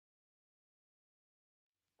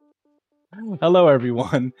Hello,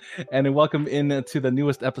 everyone, and welcome in to the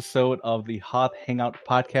newest episode of the Hoth Hangout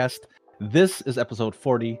podcast. This is episode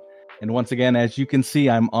 40, and once again, as you can see,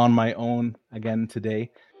 I'm on my own again today.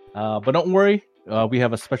 But don't worry, we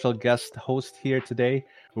have a special guest host here today.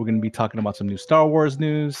 We're going to be talking about some new Star Wars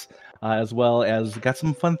news, as well as got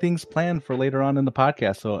some fun things planned for later on in the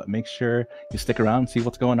podcast. So make sure you stick around and see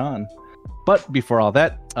what's going on. But before all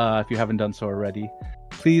that, if you haven't done so already,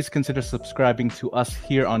 please consider subscribing to us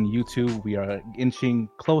here on YouTube. We are inching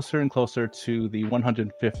closer and closer to the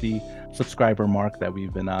 150 subscriber mark that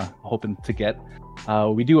we've been hoping to get.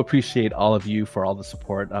 We do appreciate all of you for all the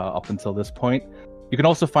support up until this point. You can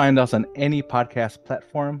also find us on any podcast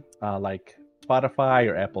platform like Spotify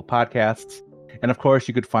or Apple Podcasts. And of course,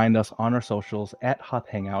 you could find us on our socials at Hot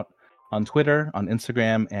Hangout on Twitter, on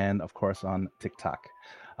Instagram, and of course on TikTok.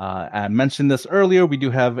 I mentioned this earlier. We do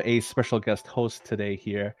have a special guest host today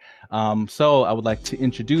here. So I would like to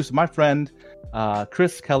introduce my friend,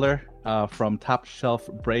 Chris Keller from Top Shelf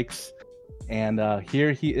Breaks. And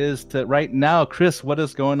here he is right now. Chris, what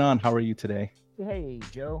is going on? How are you today? Hey,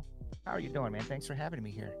 Joe. How are you doing, man? Thanks for having me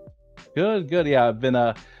here. Good. Yeah,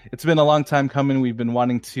 it's been a long time coming. We've been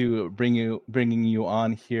wanting to bringing you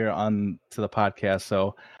on here on to the podcast.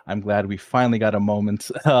 So I'm glad we finally got a moment,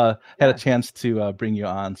 had a chance to bring you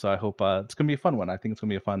on. So I hope it's gonna be a fun one. I think it's gonna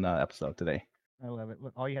be a fun episode today. I love it.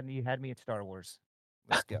 Look, you had me at Star Wars.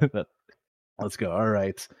 Let's go. Let's go. All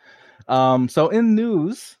right. So in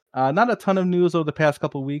news, not a ton of news over the past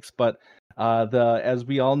couple of weeks, but as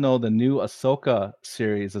we all know, the new Ahsoka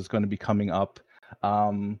series is going to be coming up.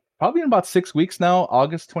 Probably in about 6 weeks now.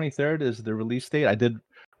 August 23rd is the release date. I did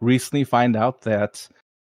recently find out that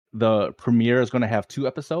the premiere is going to have 2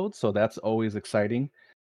 episodes, so that's always exciting.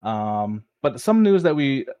 But some news that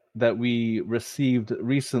we received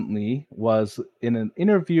recently was in an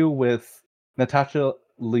interview with Natasha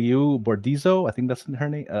Liu Bordizzo. I think that's her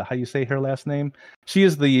name. How you say her last name? She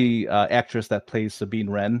is the actress that plays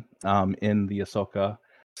Sabine Wren in the Ahsoka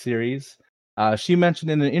series. She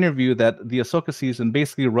mentioned in an interview that the Ahsoka season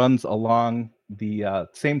basically runs along the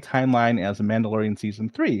same timeline as Mandalorian season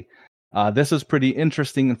 3. This is pretty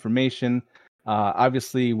interesting information.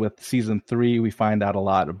 Obviously, with season 3, we find out a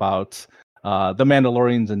lot about the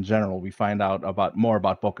Mandalorians in general. We find out more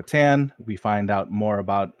about Bo-Katan. We find out more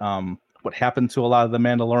about what happened to a lot of the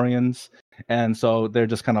Mandalorians, and so they're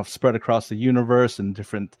just kind of spread across the universe and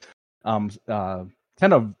different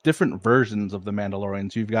kind of different versions of the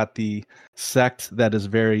Mandalorians. You've got the sect that is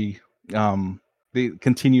very they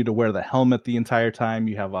continue to wear the helmet the entire time.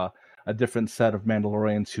 You have a different set of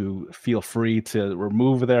Mandalorians who feel free to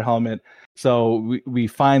remove their helmet. So we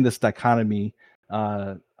find this dichotomy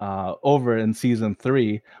over in season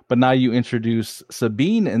 3, but now you introduce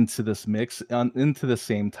Sabine into this mix, into the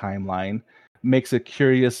same timeline. Makes it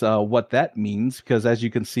curious what that means, because as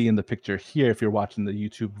you can see in the picture here, if you're watching the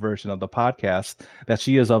YouTube version of the podcast, that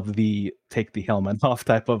she is of the take the helmet off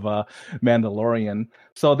type of Mandalorian.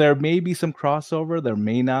 So there may be some crossover, there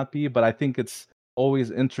may not be, but I think it's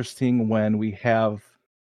always interesting when we have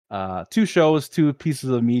 2 shows, 2 pieces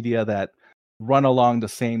of media that run along the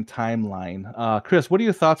same timeline. Chris, what are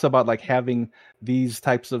your thoughts about like having these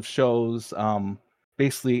types of shows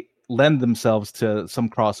basically lend themselves to some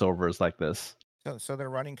crossovers like this? So they're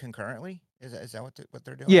running concurrently. Is that what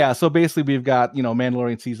they're doing? Yeah. So basically, we've got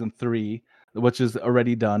Mandalorian season 3, which is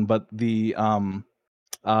already done, but the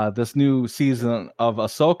this new season of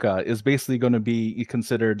Ahsoka is basically going to be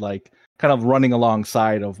considered like kind of running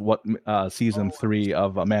alongside of what season 3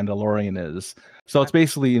 of Mandalorian is. So it's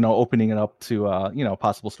basically opening it up to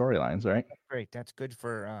possible storylines, right? Great. That's good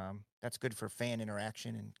for fan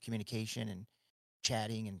interaction and communication and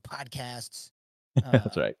chatting and podcasts.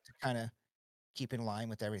 That's right. To kind of keep in line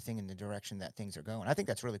with everything in the direction that things are going. I think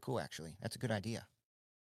that's really cool. Actually, that's a good idea.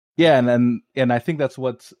 Yeah, and I think that's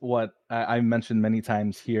what I mentioned many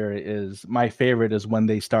times here is my favorite is when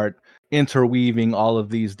they start interweaving all of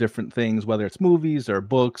these different things, whether it's movies or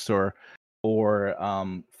books or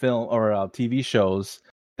film or TV shows,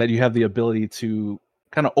 that you have the ability to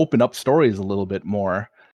kind of open up stories a little bit more.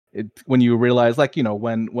 When you realize, like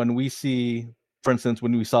when we see, for instance,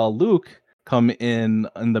 when we saw Luke come in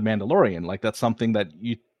the Mandalorian, like that's something that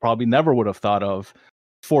you probably never would have thought of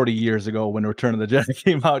 40 years ago when Return of the Jedi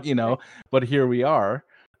came out, but here we are,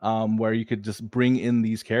 where you could just bring in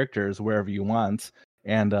these characters wherever you want,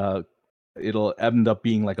 and it'll end up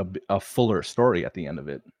being like a fuller story at the end of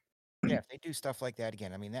it. Yeah, if they do stuff like that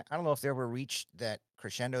again, I mean, I don't know if they ever reached that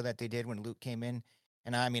crescendo that they did when Luke came in.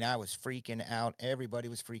 And I mean, I was freaking out. Everybody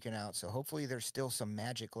was freaking out. So hopefully there's still some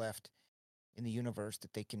magic left in the universe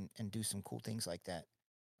that they can and do some cool things like that.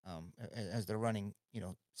 as they're running,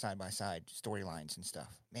 side by side storylines and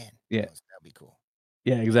stuff. Man, Yeah. that'd be cool.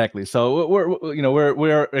 Yeah, exactly. So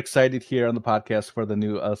we're excited here on the podcast for the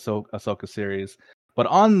new Ahsoka series. But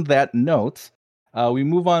on that note, we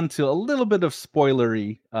move on to a little bit of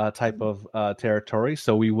spoilery type of territory.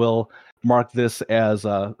 So we will mark this as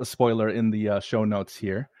a spoiler in the show notes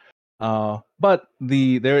here. But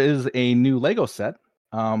there is a new Lego set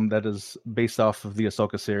that is based off of the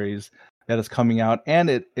Ahsoka series that is coming out, and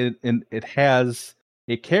it has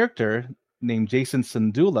a character named Jason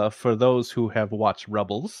Syndulla. For those who have watched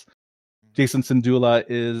Rebels, Jason Syndulla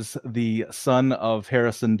is the son of Hera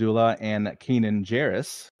Syndulla and Kanan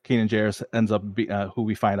Jarrus. Kanan Jarrus ends up who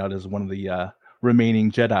we find out is one of the remaining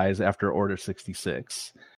Jedis after Order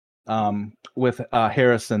 66. With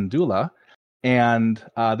Hera Syndulla, and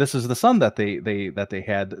this is the son that they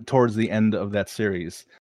had towards the end of that series.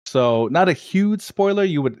 So not a huge spoiler.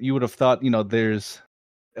 You would have thought, there's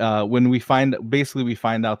when we find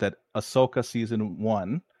out that Ahsoka season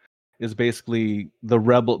 1 is basically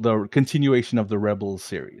the continuation of the Rebels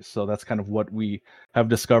series. So that's kind of what we have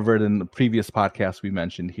discovered in the previous podcast we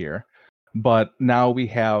mentioned here. But now we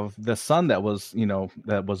have the son that was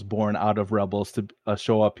born out of Rebels to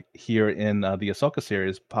show up here in the Ahsoka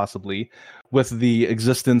series, possibly with the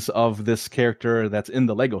existence of this character that's in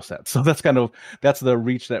the Lego set. So that's the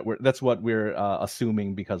reach that's what we're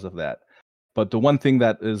assuming because of that. But the one thing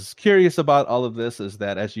that is curious about all of this is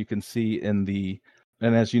that, as you can see and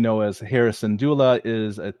as you know, as Hera Syndulla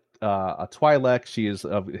is a Twi'lek,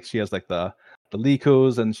 she has like the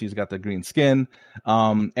Likos, and she's got the green skin.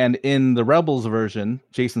 And in the Rebels version,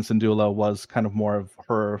 Jason Syndulla was kind of more of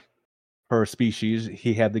her species.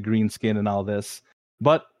 He had the green skin and all this.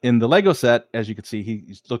 But in the Lego set, as you can see,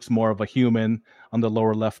 he looks more of a human on the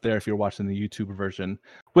lower left there if you're watching the YouTube version,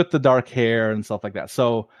 with the dark hair and stuff like that.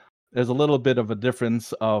 So there's a little bit of a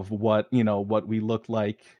difference of what we look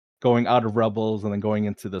like going out of Rebels and then going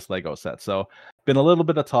into this Lego set. So been a little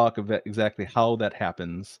bit of talk of exactly how that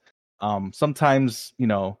happens. Sometimes, in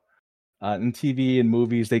TV and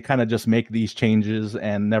movies, they kind of just make these changes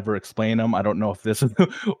and never explain them. I don't know if this is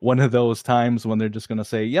one of those times when they're just going to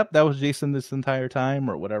say, "Yep, that was Jason this entire time,"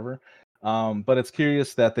 or whatever. But it's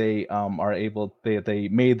curious that they are able. They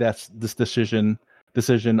made this decision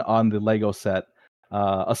on the Lego set,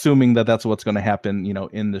 assuming that that's what's going to happen,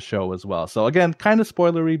 in the show as well. So again, kind of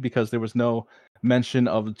spoilery because there was no mention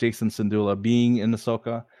of Jason Syndulla being in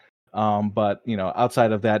Ahsoka. But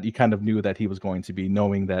outside of that, you kind of knew that he was going to be,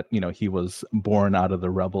 knowing that he was born out of the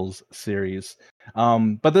Rebels series.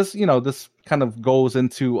 But this kind of goes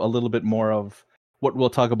into a little bit more of what we'll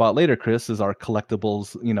talk about later, Chris, is our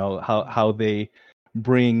collectibles. How they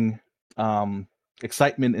bring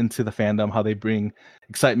excitement into the fandom, how they bring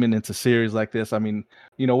excitement into series like this. I mean,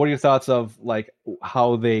 what are your thoughts of like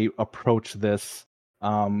how they approach this?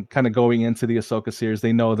 Kind of going into the Ahsoka series,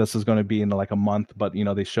 they know this is going to be in like a month, but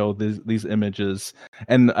they show these images,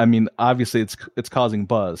 and I mean, obviously, it's causing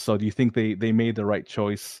buzz. So, do you think they made the right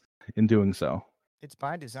choice in doing so? It's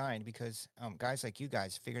by design because guys like you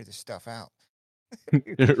guys figure this stuff out.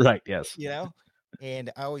 Right. Yes. you know,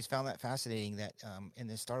 and I always found that fascinating that in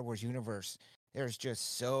the Star Wars universe, there's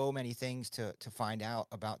just so many things to find out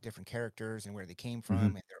about different characters and where they came from Hmm.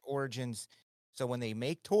 and their origins. So when they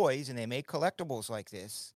make toys and they make collectibles like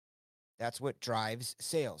this, that's what drives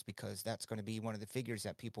sales because that's going to be one of the figures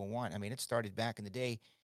that people want. I mean, it started back in the day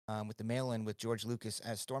with the mail-in with George Lucas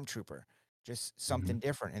as Stormtrooper, just Hmm. something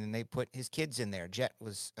different. And then they put his kids in there. Jet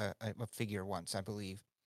was a figure once, I believe.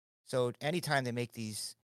 So anytime they make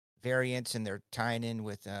these variants and they're tying in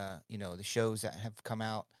with the shows that have come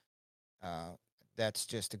out, uh, that's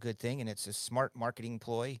just a good thing, and it's a smart marketing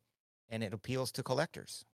ploy, and it appeals to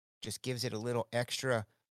collectors. Just gives it a little extra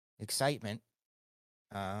excitement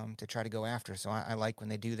to try to go after. So I like when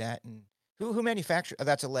they do that. And who manufactured? Oh,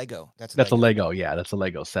 that's a Lego. That's That's a Lego. Lego. Yeah, that's a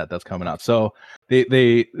Lego set that's coming Okay. out. So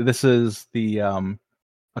this is the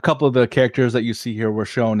a couple of the characters that you see here were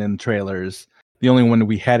shown in trailers. The only one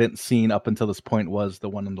we hadn't seen up until this point was the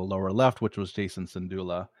one on the lower left, which was Jason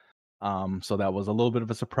Syndulla. So that was a little bit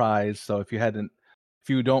of a surprise. So if you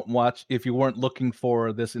weren't looking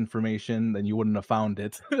for this information, then you wouldn't have found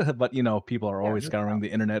it. But people are Yeah, always no scouring doubt.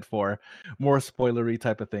 the internet for more spoilery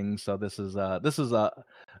type of things. So this is a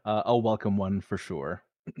welcome one for sure.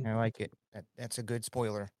 I like it. That's a good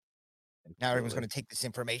spoiler. Now everyone's going Absolutely. to take this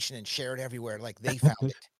information and share it everywhere like they found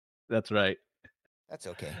it. That's right. That's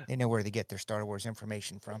okay. They know where to get their Star Wars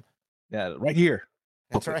information from. Yeah, right here.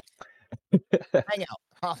 That's right. Hang out.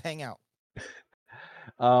 I'll hang out.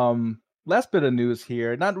 Last bit of news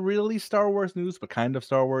here. Not really Star Wars news, but kind of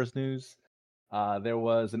Star Wars news. There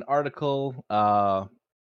was an article.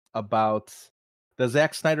 about the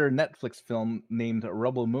Zack Snyder Netflix film named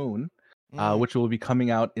Rebel Moon, Mm, which will be coming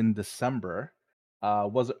out in December.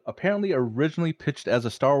 Was apparently originally pitched as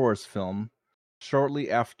a Star Wars film shortly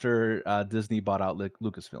after Disney bought out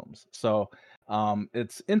Lucasfilms. So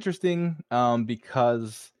it's interesting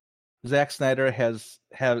because Zack Snyder has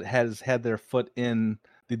had their foot in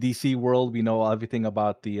the DC world. We know everything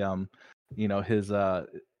about the his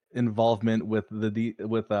involvement with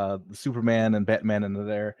Superman and Batman and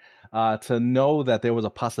there. To know that there was a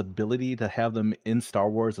possibility to have them in Star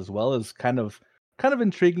Wars as well is kind of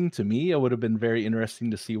intriguing to me. It would have been very interesting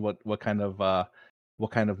to see what kind of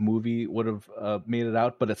movie would have made it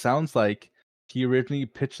out. But it sounds like he originally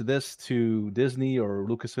pitched this to Disney or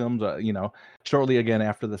Lucasfilms, shortly again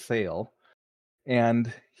after the sale,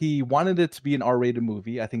 and he wanted it to be an R-rated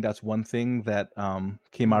movie. I think that's one thing that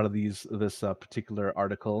came mm, out of this particular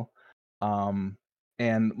article. Um,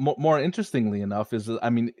 and more interestingly enough is, I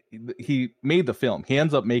mean, he made the film. He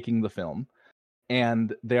ends up making the film,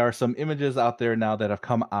 and there are some images out there now that have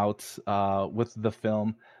come out with the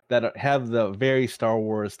film that have the very Star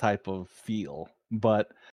Wars type of feel, but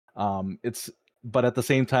it's but at the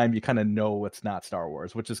same time you kind of know it's not Star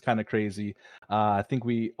Wars, which is kind of crazy. I think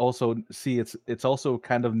we also see it's also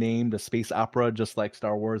kind of named a space opera, just like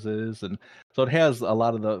Star Wars is, and so it has a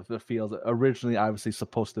lot of the feels. Originally, obviously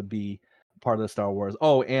supposed to be part of the Star Wars.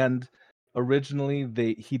 Oh, and originally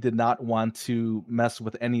he did not want to mess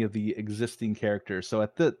with any of the existing characters. So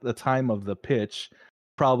at the time of the pitch,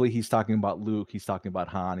 probably he's talking about Luke, he's talking about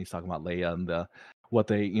Han, he's talking about Leia, and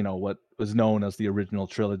what was known as the original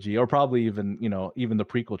trilogy, or probably even the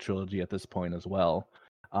prequel trilogy at this point as well.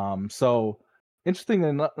 So interesting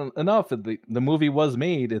enough, the movie was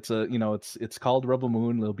made. It's called Rebel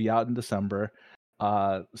Moon. It'll be out in December.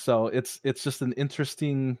 So it's just an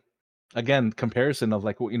interesting, again, comparison of,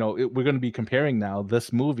 like, we're going to be comparing now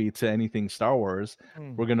this movie to anything Star Wars.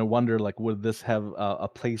 mm. We're going to wonder, like, would this have a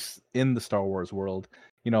place in the Star Wars world?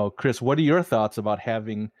 Chris, what are your thoughts about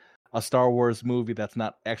having a Star Wars movie that's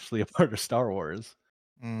not actually a part of Star Wars?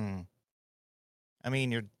 Mm. I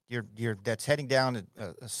mean, you're that's heading down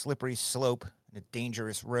a slippery slope and a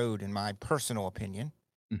dangerous road, in my personal opinion,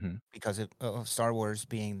 Hmm. because of Star Wars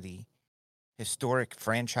being the historic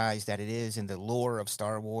franchise that it is, and the lore of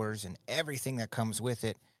Star Wars and everything that comes with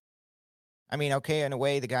it. I mean, okay, in a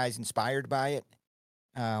way, the guy's inspired by it,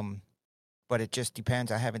 um, but it just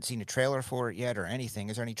depends. I haven't seen a trailer for it yet or anything.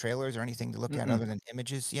 Is there any trailers or anything to look at other than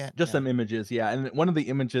images yet? Just some images, yeah. And one of the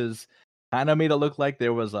images kind of made it look like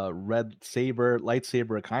there was a red saber,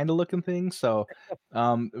 lightsaber kind of looking thing. So,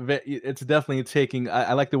 it's definitely taking.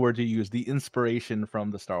 I like the word you use, the inspiration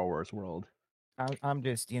from the Star Wars world. I'm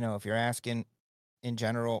just, if you're asking in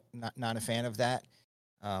general, not a fan of that.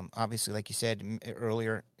 Obviously, like you said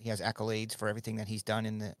earlier, he has accolades for everything that he's done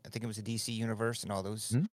in I think it was the DC universe and all those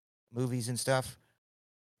Mhm. movies and stuff.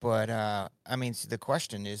 But I mean,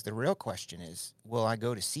 the real question is, will I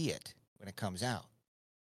go to see it when it comes out?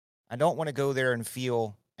 I don't want to go there and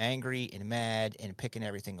feel angry and mad and picking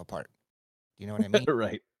everything apart. Do you know what I mean?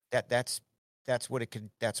 Right. That that's that's what it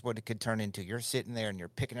could turn into. You're sitting there and you're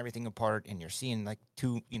picking everything apart and you're seeing like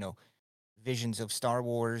two, visions of Star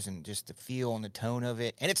Wars and just the feel and the tone of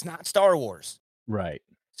it. And it's not Star Wars. Right.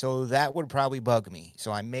 So that would probably bug me.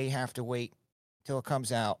 So I may have to wait till it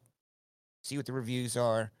comes out, see what the reviews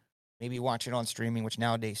are, maybe watch it on streaming, which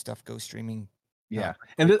nowadays stuff goes streaming Yeah.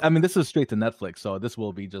 And pretty I quick. mean, this is straight to Netflix, so this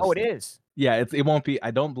will be Oh, just, it is. yeah. It won't be. I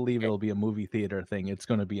don't believe Okay. it'll be a movie theater thing. It's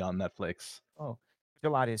going to be on Netflix. Oh, a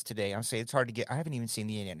lot is today. I'm saying it's hard to get. I haven't even seen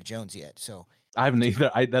the Indiana Jones yet. So I haven't it's,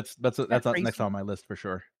 either. isn't that That's up next crazy? on my list for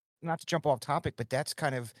sure. Not to jump off topic, but that's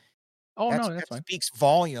kind of Oh no, that's that fine. speaks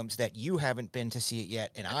volumes that you haven't been to see it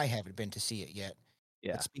yet, and I haven't been to see it yet. That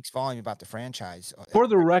Yeah. speaks volume about the franchise. For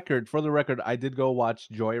the record, I did go watch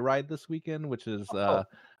Joyride this weekend, which is Oh,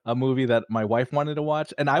 a movie that my wife wanted to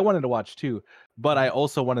watch, and I oh, wanted to watch too. But I mhm.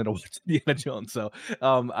 also wanted to watch Indiana Jones. So,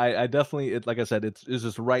 I definitely, like I said, it's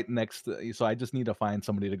just right next. So I just need to find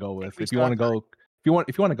somebody to go I think with. we If you still want have to time. go,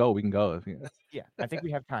 if you want to go, we can go. Yeah, I think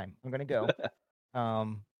we have time. I'm gonna go.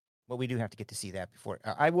 Um, but we do have to get to see that before.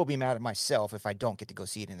 I will be mad at myself if I don't get to go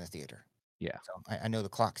see it in the theater. Yeah. So I know the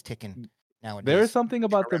clock's ticking There is nowadays. something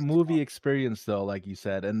Getting about the around the movie clock. experience, though, like you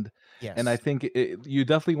said, and I Yes. think you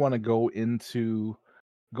definitely want to go into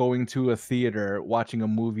going to a theater, watching a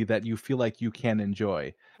movie that you feel like you can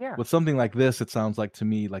enjoy. Yeah. With something like this, it sounds like to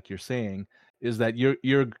me, like you're saying, is that you're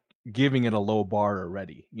giving it a low bar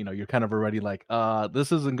already. You're kind of already like,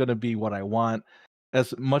 this isn't gonna be what I want.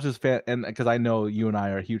 As much as fan, and because I know you and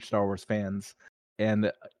I are huge Star Wars fans, and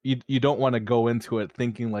you don't want to go into it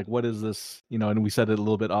thinking like, what is this? And we said it a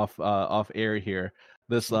little bit off air here.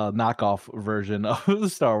 knockoff version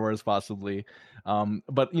of Star Wars, possibly.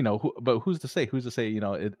 But who's to say? Who's to say?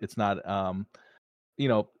 It's not.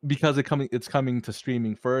 Because it's coming to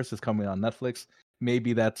streaming first. It's coming on Netflix.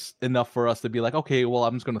 Maybe that's enough for us to be like, okay, well,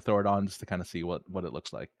 I'm just going to throw it on just to kind of see what it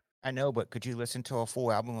looks like. I know, but could you listen to a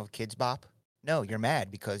full album of Kids Bop? No, you're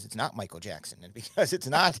mad because it's not Michael Jackson and because it's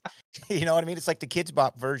not, you know what I mean? It's like the Kids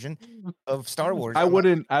Bop version of Star Wars. I I'm like,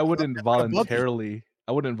 wouldn't. I "Well, wouldn't that's gonna bug me." voluntarily.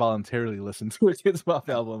 I wouldn't voluntarily listen to a Kids Bop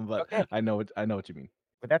No. album, but Okay. I know what you mean.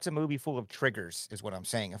 But that's a movie full of triggers, is what I'm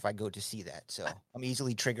saying. If I go to see that, so I'm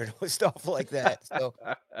easily triggered with stuff like that. So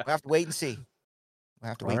we'll have to wait and see. We'll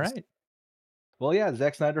have to All wait and see. right. Well, yeah,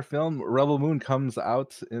 Zack Snyder film Rebel Moon comes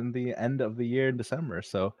out in the end of the year in December.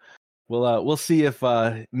 So we'll see if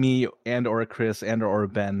me and or Chris and or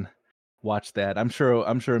Ben watch that. I'm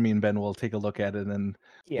sure me and Ben will take a look at it and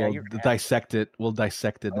Yeah, we'll you're gonna have to. dissect it. We'll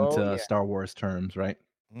dissect it Oh into yeah. Star Wars terms, right?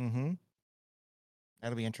 Mm-hmm.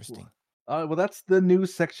 That'll be interesting. Well, that's the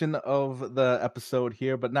news section of the episode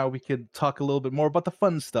here, but now we could talk a little bit more about the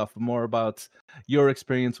fun stuff, more about your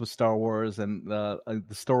experience with Star Wars and the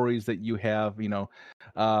stories that you have.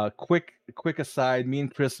 Quick aside, me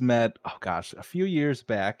and Chris met, oh gosh, a few years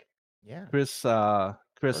back. Yeah. Chris,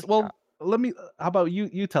 First well, shot. let me. How about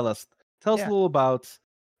you? Tell us a Yeah. little about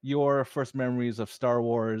your first memories of Star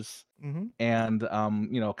Wars Mm-hmm. and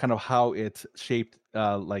kind of how it shaped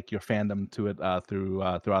like your fandom to it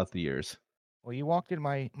throughout the years. Well, you walked in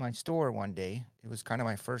my store one day. It was kind of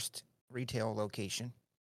my first retail location.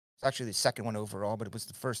 It's actually the second one overall, but it was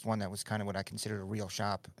the first one that was kind of what I considered a real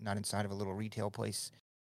shop, not inside of a little retail place.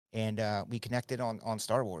 And we connected on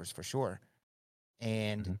Star Wars for sure.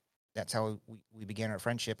 And Mhm. that's how we began our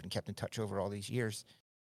friendship and kept in touch over all these years.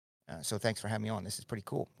 So thanks for having me on. This is pretty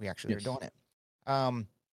cool. We actually are Yes. doing it. Um,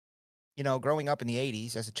 growing up in the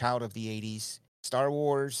 80s, as a child of the 80s, Star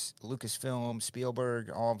Wars, Lucasfilm, Spielberg,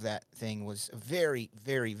 all of that thing was a very,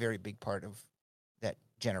 very, very big part of that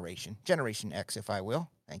generation. Generation X, if I will.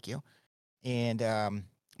 Thank you. And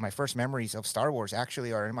my first memories of Star Wars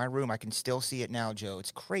actually are in my room. I can still see it now, Joe.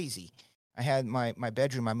 It's crazy. I had my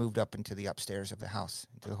bedroom, I moved up into the upstairs of the house,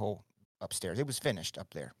 into the whole upstairs. It was finished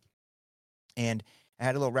up there. And I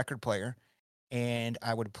had a little record player, and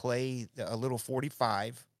I would play a little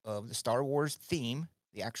 45 of the Star Wars theme,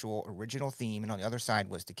 the actual original theme, and on the other side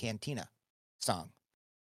was the Cantina song.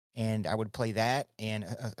 And I would play that, and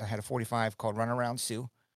I had a 45 called Run Around Sue.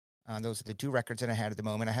 Those are the two records that I had at the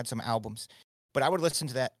moment. I had some albums, but I would listen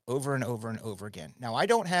to that over and over and over again. Now, I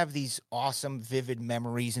don't have these awesome, vivid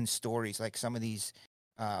memories and stories like some of these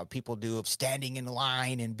people do of standing in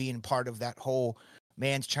line and being part of that whole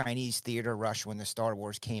man's Chinese theater rush when the Star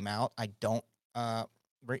Wars came out. I don't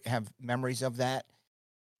have memories of that,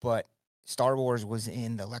 but Star Wars was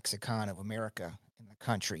in the lexicon of America, in the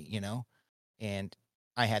country, and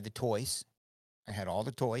I had the toys. I had all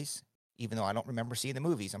the toys, even though I don't remember seeing the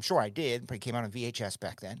movies. I'm sure I did, but it came out on VHS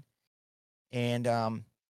back then. And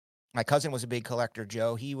my cousin was a big collector,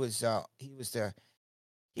 Joe. He was the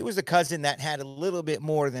cousin that had a little bit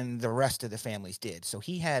more than the rest of the families did. So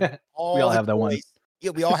he had We all all the have that one. toys.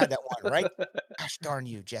 Yeah, we all had that one, right? Gosh darn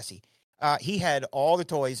you, Jesse. He had all the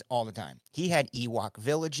toys all the time. He had Ewok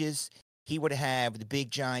villages. He would have the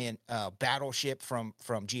big giant battleship from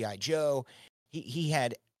G.I. Joe. He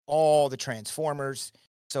had all the Transformers.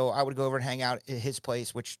 So I would go over and hang out at his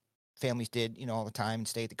place, which families did, all the time, and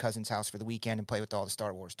stay at the cousin's house for the weekend and play with all the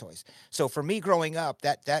Star Wars toys. So for me growing up,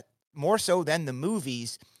 that more so than the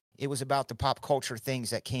movies, it was about the pop culture things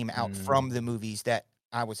that came out from the movies that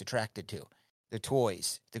I was attracted to. The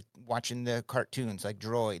toys, watching the cartoons like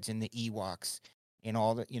Droids and the Ewoks and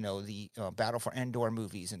all the, the Battle for Endor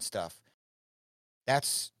movies and stuff.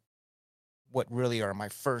 That's what really are my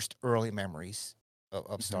first early memories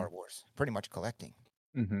of Star Wars. Pretty much collecting.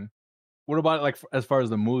 Mm-hmm. What about like as far as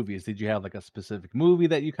the movies? Did you have like a specific movie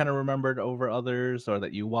that you kind of remembered over others, or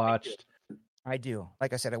that you I do. watched? I do.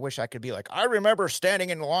 Like I said, I wish I could be like, I remember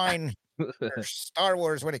standing in line for Star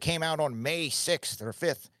Wars when it came out on May 6th or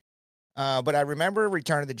 5th. But I remember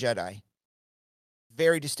Return of the Jedi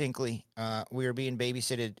very distinctly. We were being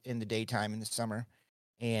babysitted in the daytime in the summer.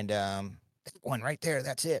 And one right there,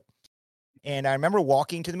 that's it. And I remember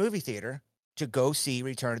walking to the movie theater to go see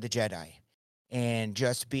Return of the Jedi and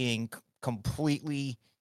just being completely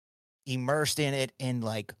immersed in it and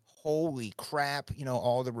like, holy crap,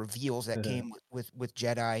 all the reveals that came with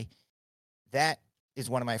Jedi. That is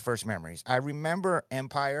one of my first memories. I remember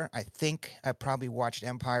Empire. I think I probably watched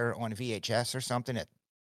Empire on VHS or something at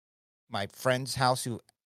my friend's house, who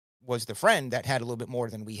was the friend that had a little bit more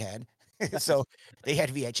than we had. So they had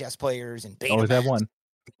VHS players and Always have Betamax. one.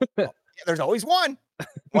 Oh, yeah, there's always one.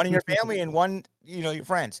 One in your family and one, your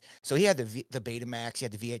friends. So he had the Betamax, he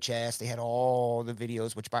had the VHS, they had all the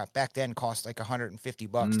videos, which back then cost like $150 to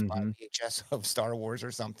buy Hmm. a VHS of Star Wars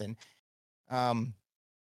or something. Um,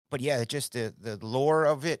 but yeah, just the lore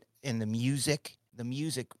of it and the music,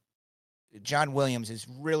 John Williams is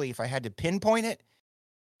really, if I had to pinpoint it,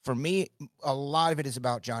 for me, a lot of it is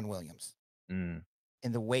about John Williams Mm.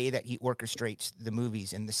 and the way that he orchestrates the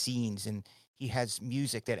movies and the scenes, and he has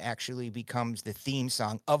music that actually becomes the theme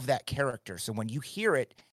song of that character. So when you hear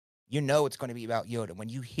it, you know it's going to be about Yoda. When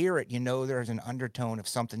you hear it, you know there's an undertone of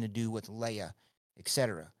something to do with Leia,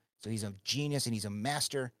 etc. So he's a genius and he's a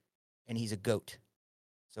master and he's a goat.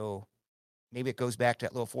 So maybe it goes back to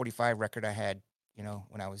that little 45 record I had,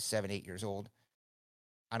 when I was 7, 8 years old.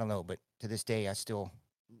 I don't know, but to this day, I still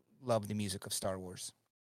love the music of Star Wars.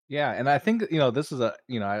 Yeah, and I think this is I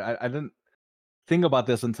didn't think about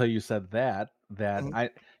this until you said that Mhm.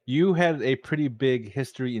 you had a pretty big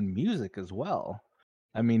history in music as well.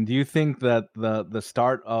 I mean, do you think that the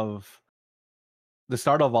start of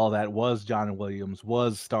all that was John Williams,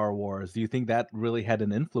 was Star Wars? Do you think that really had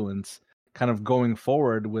an influence kind of going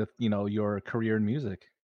forward with, your career in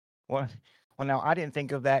music? Well, well, now I didn't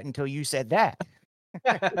think of that until you said that.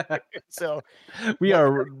 So, We that's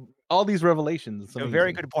are all these revelations. It's a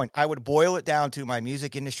very amazing. good point. I would boil it down to my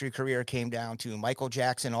music industry career came down to Michael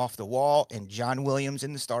Jackson Off the Wall and John Williams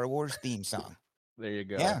in the Star Wars theme song. There you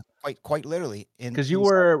go. Yeah, quite literally. Because you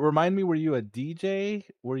remind me, were you a DJ?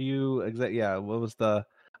 Were you yeah, what was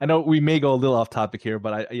I know we may go a little off topic here,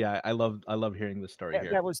 but I love hearing this story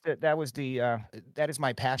here. that is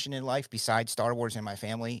my passion in life besides Star Wars and my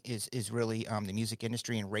family is really the music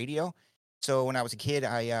industry and radio. So when I was a kid,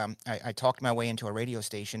 I talked my way into a radio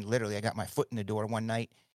station. Literally, I got my foot in the door one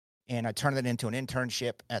night and I turned it into an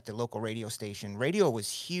internship at the local radio station. Radio was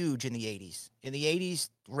huge in the 80s. In the 80s,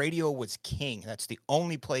 radio was king. That's the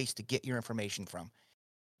only place to get your information from.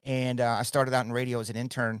 And I started out in radio as an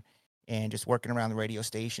intern and just working around the radio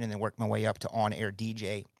station and then worked my way up to on-air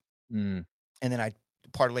DJ. Mm, And then I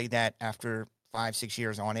parlayed that after 5, 6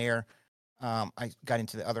 years on air. I got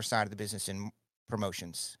into the other side of the business in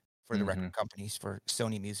promotions for the mhm, record companies for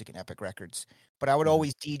Sony Music and Epic Records. But I would mhm.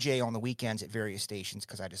 always DJ on the weekends at various stations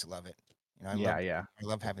because I just love it. I Yeah, love yeah. I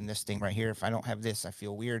love having this thing right here. If I don't have this, I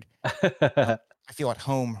feel weird. I feel at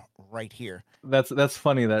home right here. That's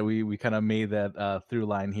funny that we kind of made that through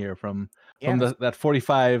line here from Yeah, that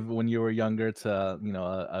 45 when you were younger to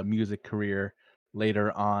a music career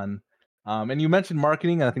later on. And you mentioned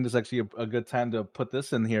marketing, and I think this is actually a good time to put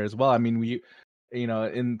this in here as well. I mean,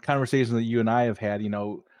 in conversations that you and I have had,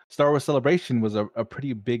 Star Wars Celebration was a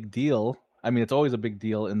pretty big deal. I mean, it's always a big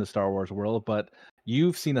deal in the Star Wars world, but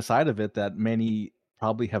you've seen a side of it that many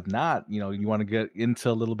probably have not. You want to get into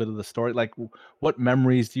a little bit of the story, like what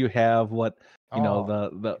memories do you have? What oh, the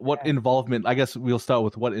look at what that. involvement? I guess we'll start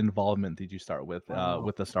with what involvement did you start Oh,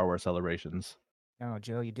 with the Star Wars celebrations? oh,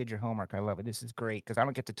 Joe, you did your homework. I love it. This is great because I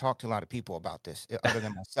don't get to talk to a lot of people about this other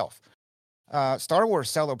than myself. Star Wars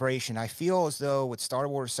Celebration. I feel as though with Star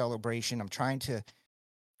Wars Celebration, I'm trying to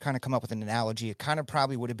kind of come up with an analogy. It kind of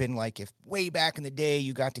probably would have been like if way back in the day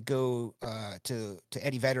you got to go to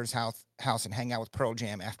Eddie Vedder's house and hang out with Pearl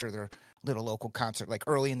Jam after their little local concert, like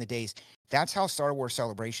early in the days. That's how Star Wars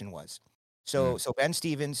Celebration was. Mm, So Ben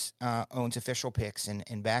Stevens owns Official Picks,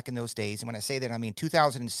 and back in those days, and when I say that, I mean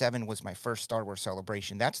 2007 was my first Star Wars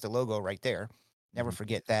Celebration. That's the logo right there. Never mhm.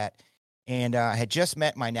 forget that. And I had just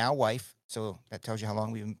met my now wife, so that tells you how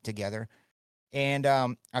long we've been together. And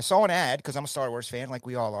I saw an ad because I'm a Star Wars fan, like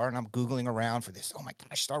we all are, and I'm Googling around for this. Oh my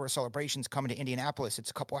gosh, Star Wars Celebration's coming to Indianapolis. It's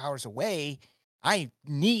a couple hours away. I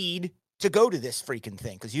need to go to this freaking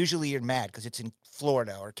thing because usually you're mad because it's in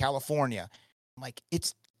Florida or California. I'm like,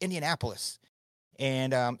 it's Indianapolis.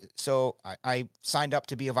 And so I signed up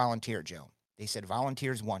to be a volunteer, Joe. They said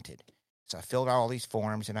volunteers wanted. So I filled out all these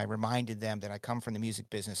forms and I reminded them that I come from the music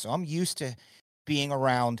business. So I'm used to being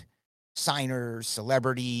around signers,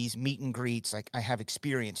 celebrities, meet and greets. Like I have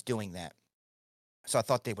experience doing that. So I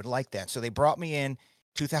thought they would like that. So they brought me in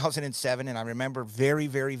 2007, and I remember very,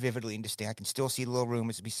 very vividly and distinct. I can still see the little room.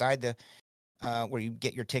 It's beside the where you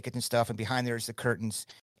get your tickets and stuff, and behind there's the curtains.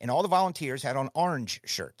 And all the volunteers had on orange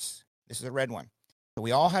shirts. This is a red one. So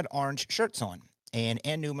we all had orange shirts on. And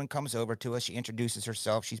Ann Newman comes over to us. She introduces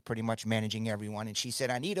herself. She's pretty much managing everyone. And she said,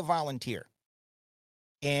 I need a volunteer.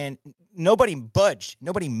 And nobody budged.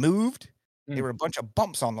 Nobody moved. There Mm. were a bunch of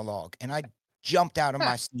bumps on the log. And I jumped out of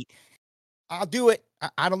my seat. I'll do it.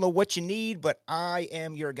 I don't know what you need, but I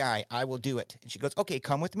am your guy. I will do it. And she goes, okay,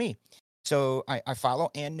 come with me. So I follow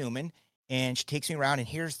Ann Newman and she takes me around and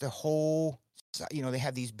here's the whole, they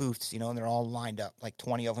have these booths, and they're all lined up, like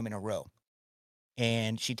 20 of them in a row.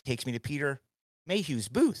 and she takes me to Peter Mayhew's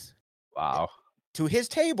booth, Wow. to his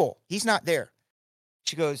table. He's not there.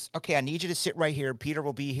 She goes, "Okay, I need you to sit right here. Peter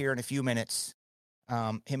will be here in a few minutes.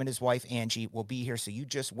 Him and his wife, Angie, will be here. So you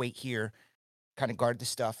just wait here, kind of guard the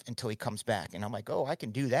stuff until he comes back." And I'm like, "Oh, I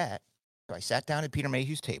can do that." So I sat down at Peter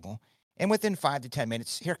Mayhew's table. And within 5 to 10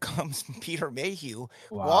 minutes, here comes Peter Mayhew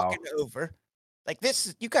Wow. walking over. Like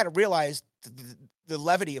this, you got to realize the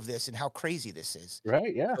levity of this and how crazy this is.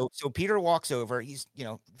 Right. Yeah. So Peter walks over. He's,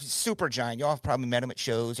 super giant. Y'all have probably met him at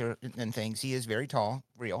shows or and things. He is very tall,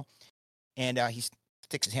 real. And he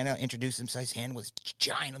sticks his hand out, introduces himself. His hand was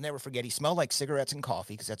giant. I'll never forget. He smelled like cigarettes and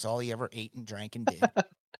coffee because that's all he ever ate and drank and did.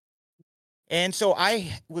 And so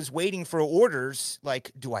I was waiting for orders.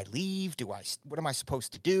 Like, do I leave? What am I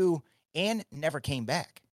supposed to do? And never came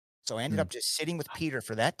back. So I ended Hmm. up just sitting with Peter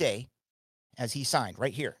for that day as he signed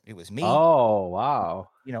right here. It was me, Oh, wow.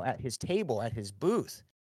 at his table, at his booth.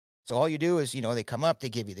 So all you do is, they come up, they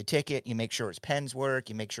give you the ticket, you make sure his pens work,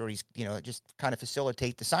 you make sure he's, just kind of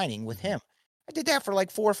facilitate the signing with him. I did that for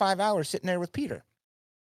like 4 or 5 hours sitting there with Peter.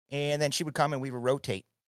 And then she would come and we would rotate.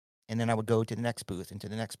 And then I would go to the next booth and to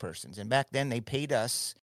the next person's. And back then they paid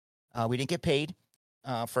us. We didn't get paid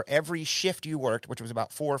for every shift you worked, which was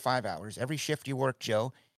about 4 or 5 hours. Every shift you worked,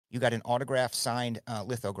 Joe, you got an autograph signed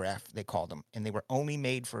lithograph, they called them. And they were only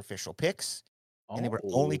made for official picks. And they were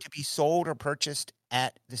only Oh, to be sold or purchased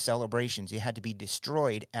at the celebrations. They had to be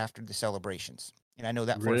destroyed after the celebrations. And I know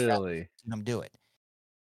that for a fact. really? I've seen them do it.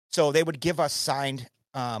 So they would give us signed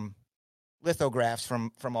lithographs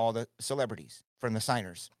from all the celebrities, from the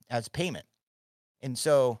signers as payment. And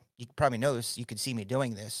so you probably notice, you could see me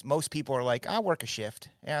doing this. Most people are like, I'll work a shift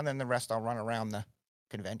and then the rest I'll run around the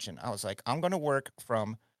convention. I was like, I'm going to work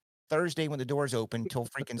from Thursday when the doors open till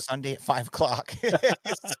freaking Sunday at 5 o'clock.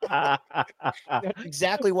 That's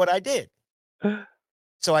exactly what I did.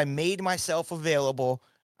 So I made myself available.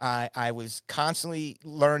 I was constantly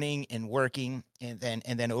learning and working, and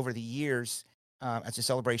then over the years, as the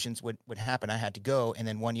celebrations would happen, I had to go. And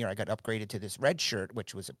then one year I got upgraded to this red shirt,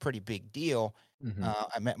 which was a pretty big deal. Mhm.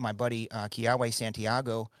 I met my buddy Kiawe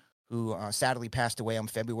Santiago, who sadly passed away in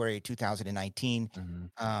February 2019.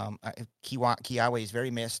 Mhm. Kiawe is very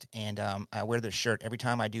missed, and I wear this shirt every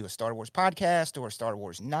time I do a Star Wars podcast or a Star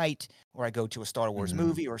Wars night, or I go to a Star Wars Mhm.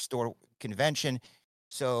 movie or a store convention.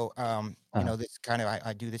 So, Uh-huh. this kind of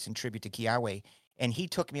I do this in tribute to Kiawe, and he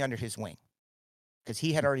took me under his wing because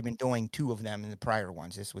he had already been doing 2 of them in the prior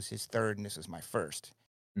ones. This was his 3rd, and this was my 1st.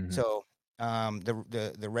 Mhm. So,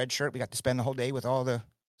 the red shirt, we got to spend the whole day with all the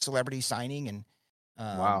celebrities signing, and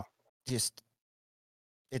Wow. just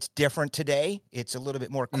it's different today. It's a little bit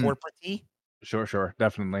more Mm. corporate-y, Sure, sure.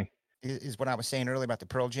 Definitely. is what I was saying earlier about the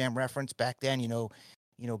Pearl Jam reference. Back then,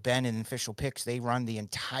 Ben and Official Picks, they run the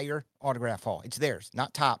entire autograph hall. It's theirs,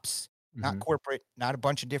 not Tops, not Mhm. corporate, not a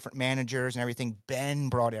bunch of different managers and everything. Ben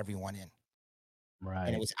brought everyone in,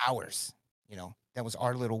 and it Right. was ours. That was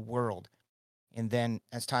our little world. And then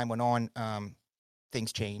as time went on,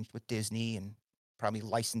 things changed with Disney and probably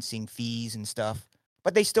licensing fees and stuff.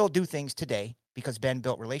 But they still do things today because Ben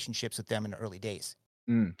built relationships with them in the early days.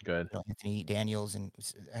 Good. Anthony Daniels, and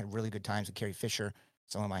had really good times with Carrie Fisher.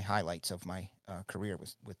 Some of my highlights of my career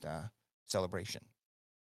was with Celebration.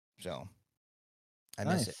 So I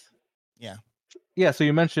miss it. Nice. Yeah. Yeah, so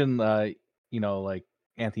you mentioned, like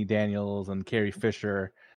Anthony Daniels and Carrie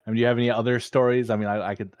Fisher. I mean, do you have any other stories? I mean,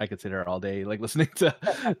 I could sit here all day, like, listening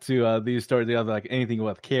to these stories. Do you have, like, anything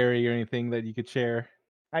with Carrie or anything that you could share?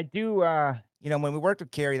 I do, when we worked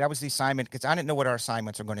with Carrie, that was the assignment because I didn't know what our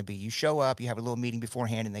assignments are going to be. You show up, you have a little meeting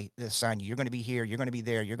beforehand, and they assign you. You're going to be here, you're going to be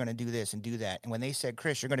there, you're going to do this and do that. And when they said,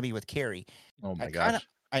 Chris, you're going to be with Carrie, Oh I my kind of, gosh.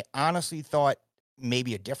 I honestly thought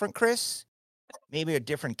maybe a different Chris, maybe a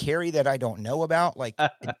different Carrie that I don't know about, like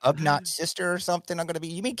an Ugnaught sister or something. I'm going to be,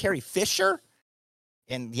 you mean Carrie Fisher?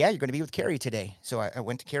 And yeah, you're going to be with Carrie today. So I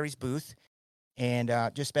went to Carrie's booth and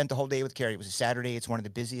just spent the whole day with Carrie. It was a Saturday. It's one of the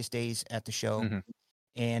busiest days at the show. Mhm.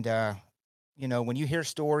 And, when you hear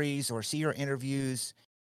stories or see her interviews,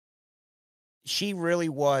 she really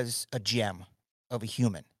was a gem of a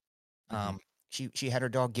human. Mhm. Um, she had her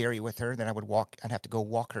dog Gary with her. Then I'd have to go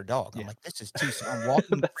walk her dog. I'm Yeah. like, this is too. I'm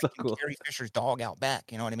walking That's so freaking cool. Carrie Fisher's dog out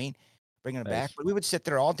back. You know what I mean? Bringing her back. Nice. But we would sit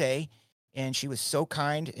there all day, and she was so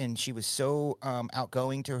kind and she was so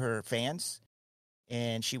outgoing to her fans.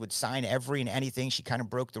 And she would sign every and anything. She kind of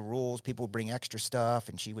broke the rules. People would bring extra stuff,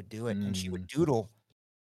 and she would do it. And she would Mm. doodle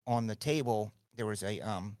on the table. There was a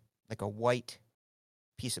like a white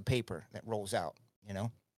piece of paper that rolls out,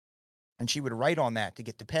 and she would write on that to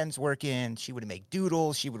get the pens working. She would make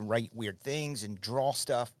doodles. She would write weird things and draw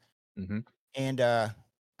stuff. Mhm. And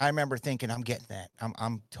I remember thinking, I'm getting that.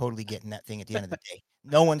 I'm totally getting that thing at the end of the day.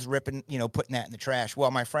 No one's ripping, putting that in the trash.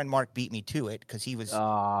 Well, my friend Mark beat me to it because he was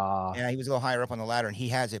Ah, he was a little higher up on the ladder and he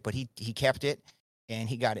has it, but he kept it and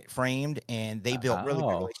he got it framed and they built really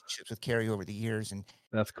good oh, relationships with Carrie over the years and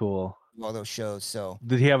that's cool. all those shows. So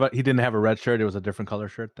Did he have a? He didn't have a red shirt. It was a different color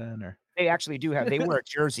shirt then, or? they actually do have. They wear a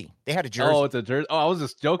jersey. They had a Oh, jersey. it's a jersey. Oh, I was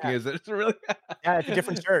just joking. Yeah, Is it really? yeah, it's a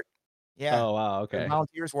different shirt. Yeah. Oh wow. The Okay.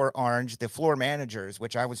 volunteers were orange. The floor managers,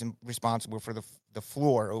 which I was responsible for the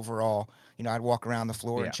floor overall. I'd walk around the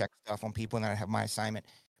floor and Yeah. check stuff on people, and then I'd have my assignment.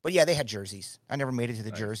 But yeah, they had jerseys. I never made it to the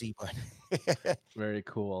Nice. jersey, but Very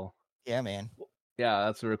cool. yeah, man. Yeah,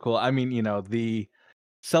 that's very cool. I mean, the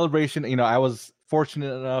celebration. I was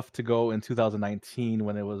fortunate enough to go in 2019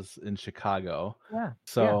 when it was in Chicago. Yeah,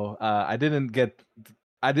 yeah. So I didn't get.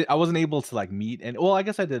 I wasn't able to like meet, and well, I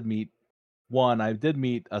guess I did meet one. I did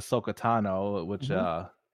meet Ahsoka Tano, which Mhm.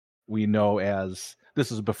 we know as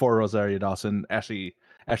this was before Rosario Dawson, Ashley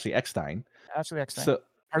Eckstein. Actually, next time. So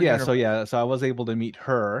Our yeah, so universe. yeah, so I was able to meet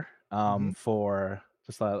her Mhm. for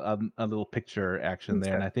just a little picture action She's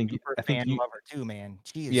there, and a super I think fan you lover too, man.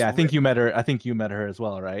 She is yeah, I think real. you met her. I think you met her as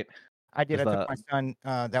well, right? I did. I Just took my son.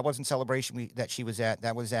 That wasn't celebration that she was at.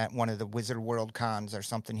 That was at one of the Wizard World cons or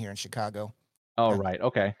something here in Chicago. oh Uh, right,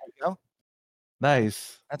 okay, there you go. Yeah,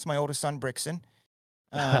 nice. that's my oldest son, Brixton.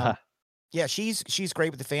 Um, yeah, she's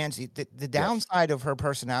great with the fans. The Yes, downside of her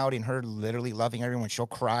personality and her literally loving everyone, she'll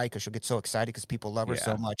cry because she'll get so excited because people love her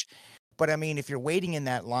so yeah. much. But I mean, if you're waiting in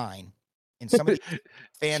that line and some of these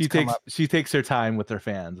fans come up, She takes her time with her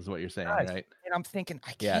fans, is what you're saying, gosh, right? and I'm thinking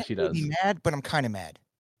I Yeah, can't she really be does. mad, but I'm kind of mad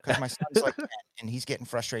because my son's like 10 and he's getting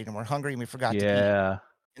frustrated and we're hungry and we forgot to eat. Yeah,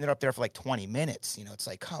 And they're up there for like 20 minutes. It's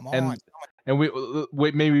like, come on.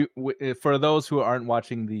 and maybe for those who aren't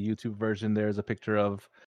watching the YouTube version, there's a picture of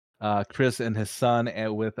Chris and his son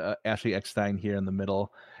with Ashley Eckstein here in the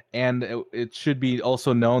middle. And it should be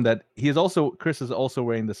also known that Chris is also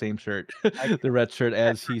wearing the same shirt, I the do. red shirt,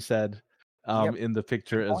 as he said Yep. in the Good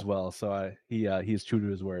picture as point. well. So he's true to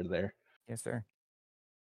his word there. Yes, sir.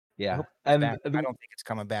 I Yeah, hope it comes and back. I don't think it's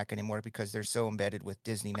coming back anymore because they're so embedded with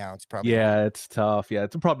Disney now. It's probably over. yeah, it's tough. Yeah,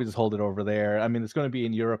 it's probably just hold it over there. I mean, it's going to be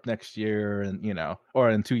in Europe next year, and or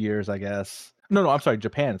in 2 years, I guess. No, I'm sorry,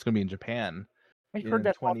 Japan. It's going to be in Japan I heard in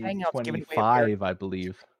that Hoth Hangout's giving away a pair. 2025, I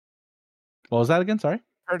believe. What was that again? Sorry.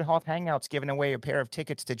 Heard Hoth Hangout's giving away a pair of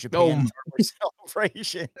tickets to Oh, Japan Star Wars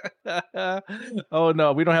Celebration. oh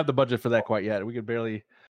no, we don't have the budget for that quite yet. We could barely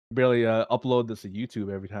upload this to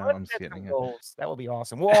YouTube every time. Let's I'm just set some kidding. goals. That would be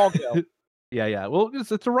awesome. We'll all go. Yeah, yeah. Well,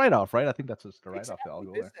 it's a write off, right? I think that's just a write off. I'll Exactly.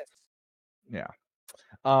 go there. Business. Yeah.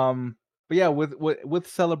 But yeah, with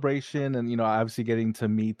celebration and obviously getting to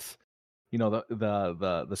meet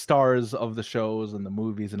the stars of the shows and the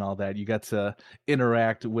movies and all that, you get to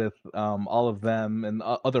interact with all of them and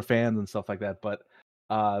other fans and stuff like that. But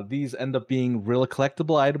these end up being real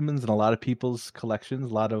collectible items in a lot of people's collections.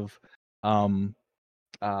 A lot of um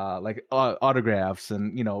like autographs,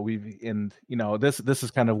 and this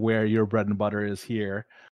is kind of where your bread and butter is here,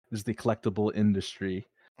 is the collectible industry.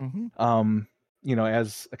 Hmm. um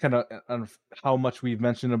as a kind of how much we've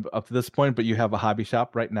mentioned up to this point, but you have a hobby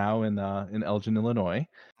shop right now in Elgin, Illinois,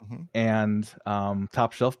 Hmm. and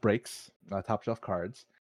Top Shelf Breaks, Top Shelf Cards,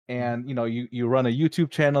 Hmm. and you run a YouTube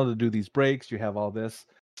channel to do these breaks. You have all this,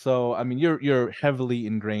 so I mean you're heavily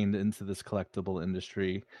ingrained into this collectible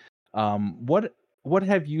industry. What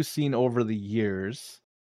have you seen over the years,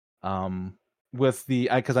 um with the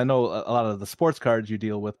because I know a lot of the sports cards you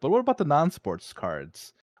deal with, but what about the non-sports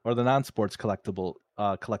cards or the non-sports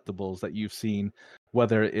collectibles that you've seen?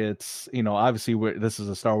 Whether it's obviously this is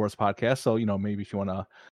a Star Wars podcast, so maybe if you want to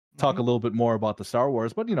talk Hmm. a little bit more about the Star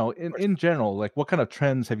Wars, but Of course. in general, like what kind of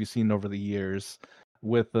trends have you seen over the years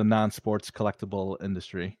with the non-sports collectible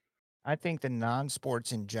industry? I think the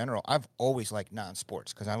non-sports in general, I've always liked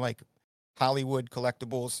non-sports because I like Hollywood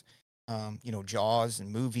collectibles, Jaws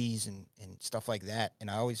and movies and stuff like that. And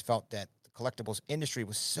I always felt that the collectibles industry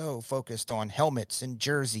was so focused on helmets and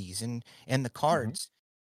jerseys and the Hmm. cards.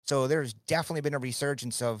 So there's definitely been a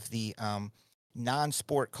resurgence of the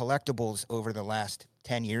non-sport collectibles over the last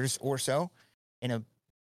 10 years or so, and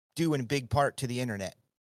due in big part to the internet.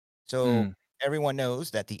 So Mm, everyone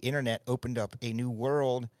knows that the internet opened up a new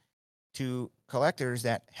world to collectors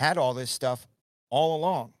that had all this stuff all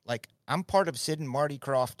along. Like I'm part of Sid and Marty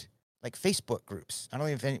Croft like Facebook groups. I don't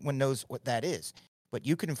know if anyone knows what that is, but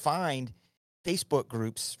you can find Facebook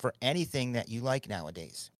groups for anything that you like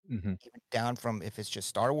nowadays. hmm Even down from if it's just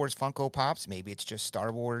Star Wars Funko Pops, maybe it's just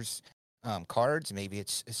Star Wars cards, maybe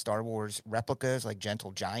it's Star Wars replicas like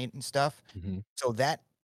Gentle Giant and stuff. hmm So that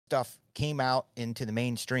stuff came out into the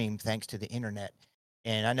mainstream thanks to the internet.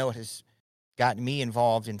 And I know it has gotten me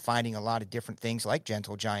involved in finding a lot of different things like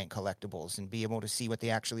Gentle Giant collectibles and be able to see what they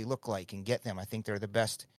actually look like and get them. I think they're the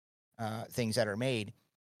best things that are made.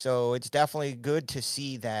 So it's definitely good to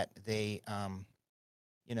see that they,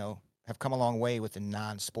 you know, have come a long way with the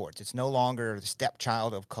non-sports. It's no longer the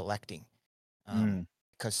stepchild of collecting, Mm,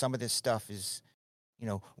 because some of this stuff is,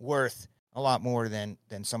 worth a lot more than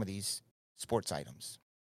some of these sports items.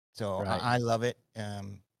 So right. I love it.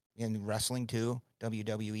 In wrestling too,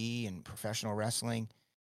 WWE and professional wrestling.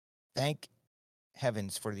 Thank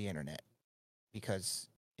heavens for the internet because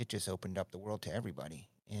it just opened up the world to everybody.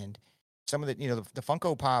 And some of the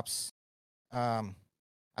Funko Pops, um,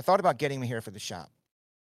 I thought about getting them here for the shop,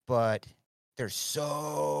 but there's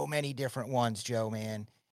so many different ones, Joe, man.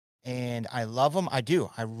 And I love them. I do.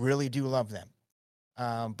 I really do love them.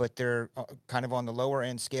 But they're kind of on the lower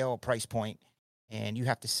end scale price point, and you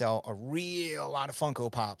have to sell a real lot of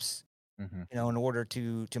Funko Pops, Hmm. in order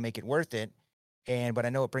to make it worth it. And but I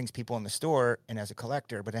know it brings people in the store and as a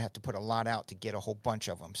collector, but I have to put a lot out to get a whole bunch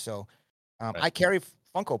of them. So Right. I carry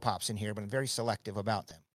Funko Pops in here, but I'm very selective about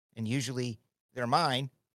them. And usually they're mine,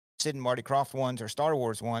 Sid and Marty Croft ones or Star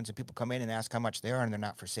Wars ones, and people come in and ask how much they are, and they're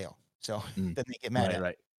not for sale. So Mm, then they get mad right. at me.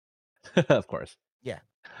 Right. Of course. Yeah.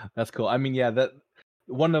 That's cool. I mean, yeah, that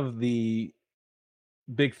one of the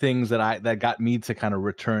big things that got me to kind of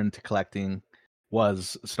return to collecting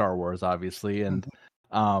was Star Wars, obviously, and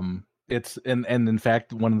Mhm. it's and in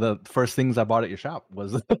fact, one of the first things I bought at your shop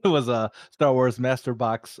was was a Star Wars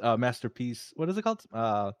masterpiece. What is it called?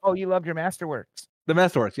 Oh, you loved your Masterworks. The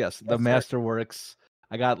Masterworks. Yes, the Yes, sir. Masterworks.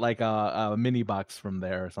 I got like a mini box from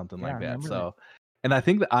there or something Yeah, I like that. remember that. So, and I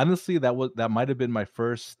think that honestly, that might have been my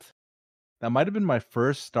first. That might have been my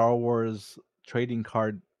first Star Wars trading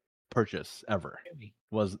card purchase ever. Really?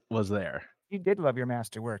 Was there. You did love your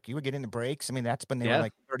Masterwork. You would get in the breaks. I mean, that's when they were Yeah.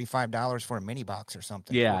 like $35 for a mini box or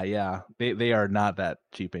something. Yeah, yeah. They are not that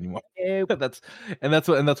cheap anymore. Nope. That's that's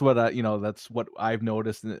what, that's what I've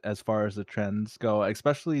noticed as far as the trends go,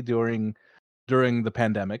 especially during the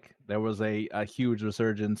pandemic. There was a huge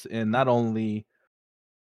resurgence in not only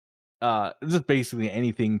just basically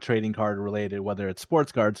anything trading card related, whether it's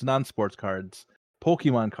sports cards, non-sports cards,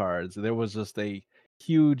 Pokemon cards. There was just a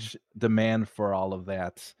huge demand for all of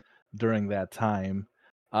that during that time.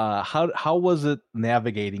 How was it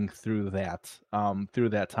navigating through that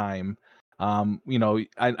time?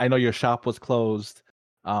 I know your shop was closed,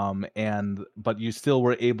 and but you still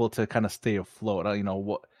were able to kind of stay afloat.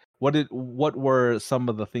 What were some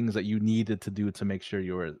of the things that you needed to do to make sure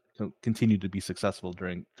you were continue to be successful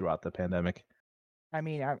throughout the pandemic? I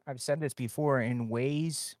mean, I've said this before in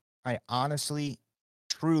ways I honestly,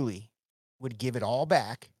 truly would give it all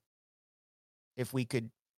back if we could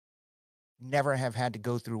never have had to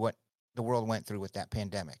go through what the world went through with that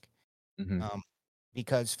pandemic. Mhm. Um,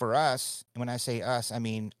 because for us, and when I say us, I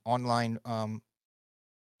mean online,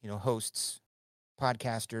 hosts,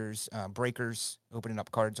 podcasters, breakers, opening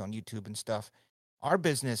up cards on YouTube and stuff. Our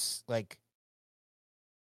business, like,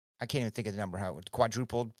 I can't even think of the number, how it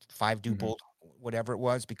quadrupled, five Mhm. dupled, whatever it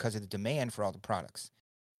was, because of the demand for all the products.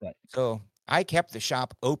 Right. So I kept the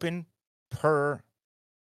shop open per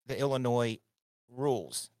the Illinois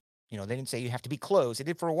rules. They didn't say you have to be closed. They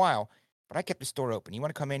did for a while, but I kept the store open. You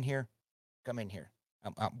want to come in here? Come in here.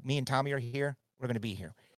 Me and Tommy are here. We're going to be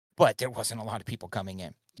here. But there wasn't a lot of people coming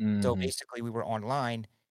in. So Mhm. basically, we were online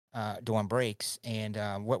doing breaks.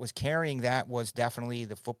 And what was carrying that was definitely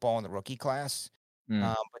the football and the rookie class.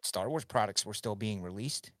 Mm. But Star Wars products were still being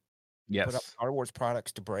released. Put up Yes. Star Wars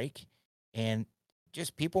products to break. And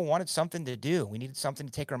just people wanted something to do. We needed something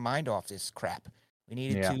to take our mind off this crap. We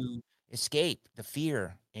needed Yeah. to escape the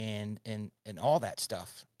fear and all that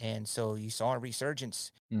stuff. And so you saw a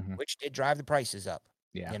resurgence, Mhm. which did drive the prices up,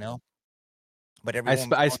 Yeah. you know. But everyone was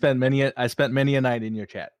going, I spent many a night in your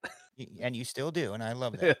chat. and you still do, and I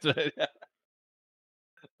love that. That's right. Yeah.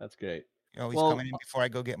 That's great. You're always Well, coming in before I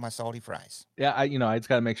go get my salty fries. yeah, I just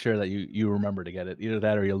gotta make sure that you remember to get it. Either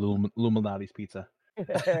that or your Illuminati's pizza.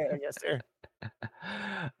 Yes, sir.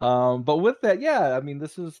 But with that, yeah, I mean,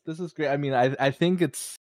 this is great. I mean, I think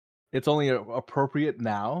it's only appropriate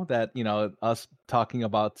now that us talking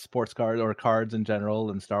about sports cards or cards in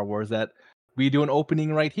general and Star Wars that we do an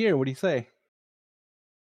opening right here. What do you say?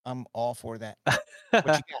 I'm all for that. What you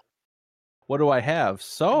got? What do I have? What do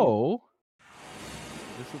you?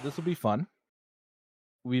 So this will be fun.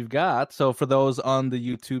 We've got, so for those on the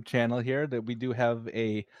YouTube channel here, that we do have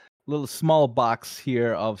a little small box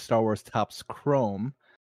here of Star Wars Topps Chrome.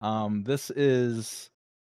 This is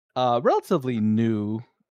relatively new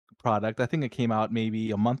product. I think it came out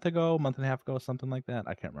maybe a month ago, a month and a half ago, something like that.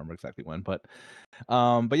 I can't remember exactly when, but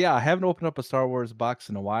yeah, I haven't opened up a Star Wars box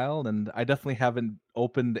in a while, and I definitely haven't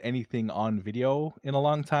opened anything on video in a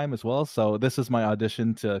long time as well. So this is my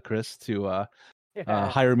audition to Chris to Yeah.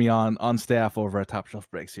 hire me on staff over at Top Shelf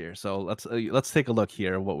Breaks here. So let's take a look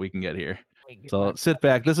here what we can get here. Wait, get So my- sit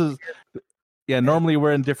back. This is yeah. Normally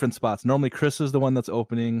we're in different spots. Normally Chris is the one that's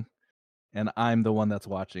opening, and I'm the one that's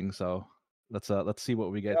watching. So let's see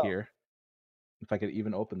what we get Go. here. If I could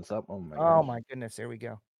even open this up. Oh my Oh gosh. my goodness, there we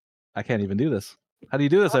go. I can't even do this. How do you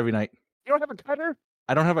do this every night? You don't have a cutter?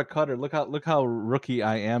 I don't have a cutter. Look how rookie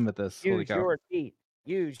I am at this. Holy Use cow. your teeth.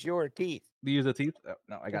 Use your teeth. Use the teeth? Oh,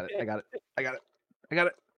 no, I got it. I got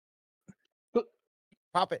it.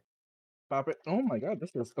 Pop it. Pop it. Oh my god,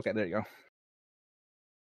 this is okay. There you go.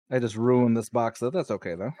 I just ruined this box, though. That's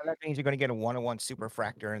okay though. And that means you're going to get a 101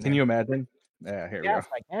 superfractor in there. Can you imagine? Yeah, here we go. Yes,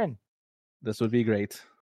 I can. This would be great.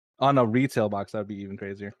 On a retail box, that'd be even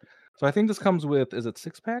crazier. So I think this comes with, is it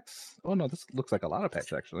 6 packs? Oh no, this looks like a lot of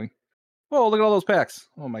packs actually. Oh, look at all those packs.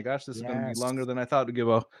 Oh my gosh, this is going to be Yes. longer than I thought to give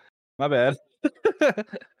a. My bad.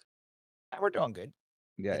 We're doing good.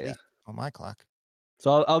 Yeah, At yeah. least on my clock.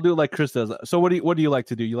 So I'll do like Chris does. So what do you like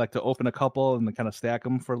to do? You like to open a couple and then kind of stack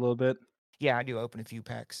them for a little bit? Yeah, I do open a few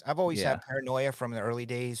packs. I've always Yeah. had paranoia from the early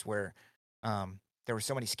days where there were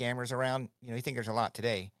so many scammers around. You think there's a lot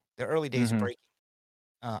today. The early days of Mhm. breaking.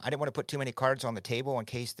 I didn't want to put too many cards on the table in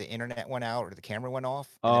case the internet went out or the camera went off.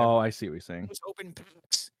 and then Oh, I see what you're it saying. was open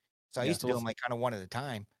packs. So I Yeah, used to so do let's- them like kind of one at a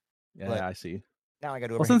time. Yeah, But I see. Now I got to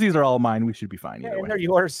do Well, everything. since these are all mine, we should be fine Yeah, either and way. they're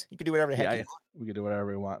yours. You can do whatever the heck Yeah, you want. we can do whatever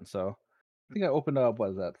we want. So I think I opened up,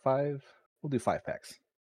 what is that, 5? We'll do 5 packs.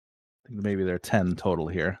 I think maybe there are 10 total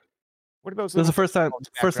here. What about those This is the little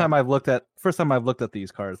first time I've looked at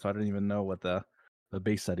these cards, so I didn't even know what the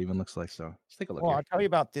base set even looks like. So let's take a look Well, here. I'll tell you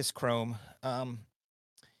about this chrome.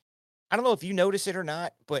 I don't know if you notice it or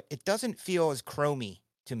not, but it doesn't feel as chromy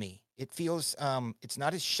to me. It feels it's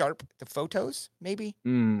not as sharp. The photos, maybe.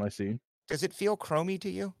 I see. Does it feel chromy to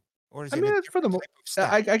you, or is I it? mean, a it's for the different most.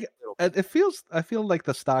 type of stock? It feels. I feel like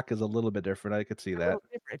the stock is a little bit different. I could see It's a that. little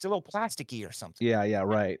different. It's a little plasticky or something. Yeah,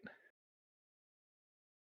 right.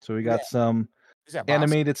 So we got Yeah. some Is that boss?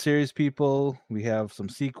 animated series people. We have some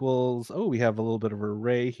sequels. Oh, we have a little bit of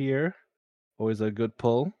array here. Always a good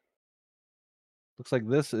pull. Looks like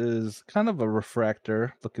this is kind of a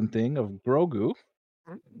refractor looking thing of Grogu.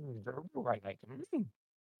 Right, like,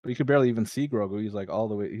 But you could barely even see Grogu. He's like all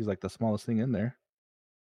the way. He's like the smallest thing in there.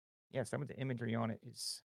 yeah, some of the imagery on it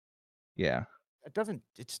is. Yeah, It doesn't.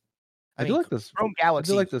 It's. I do like this. Chrome I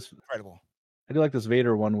Galaxy. do like this. Incredible. I do like this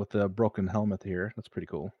Vader one with the broken helmet here. That's pretty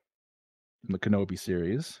cool. From the Kenobi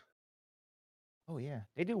series. Oh yeah,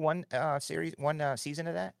 they do one series, one season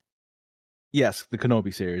of that. Yes, the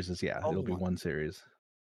Kenobi series is it'll Only be one. one series.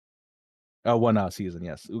 One season.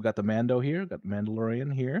 Yes, we got the Mando here. Got the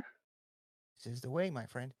Mandalorian here. This is the way, my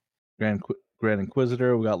friend. Grand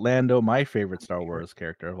Inquisitor. We got Lando, my favorite Star Wars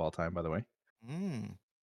character of all time, by the way.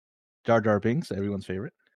 Jar Jar Binks, everyone's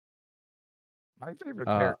favorite. My favorite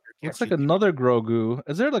character. Looks like another Grogu.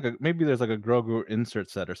 Is there maybe there's like a Grogu insert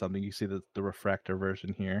set or something? You see the refractor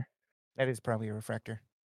version here. That is probably a refractor.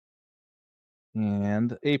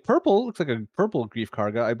 And a purple, looks like a purple Grief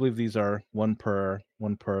Karga. I believe these are one per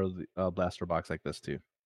blaster box like this too.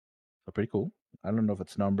 So pretty cool. I don't know if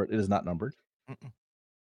it's numbered. It is not numbered.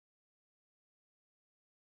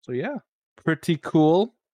 So yeah, pretty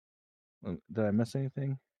cool. Did I miss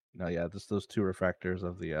anything? No, yeah, just those 2 refractors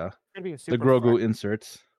of the Grogu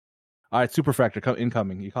inserts. All right, superfractor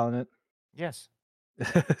incoming. You calling it? Yes.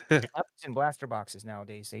 It's in blaster boxes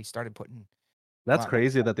nowadays. They started putting. That's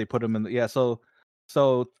crazy that they put them in. Yeah, so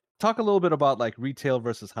talk a little bit about like retail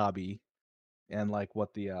versus hobby, and like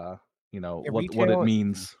what the what it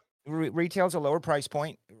means. Retail's a lower price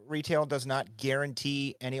point. Retail does not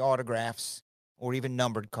guarantee any autographs or even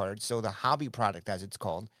numbered cards. So the hobby product, as it's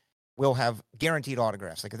called, will have guaranteed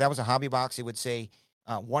autographs. Like if that was a hobby box, it would say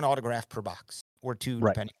 1 autograph per box or 2,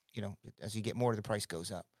 depending. As you get more, the price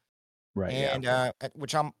goes up. Right. And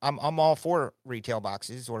which I'm all for retail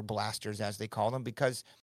boxes or blasters as they call them, because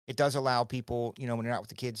it does allow people, when you're out with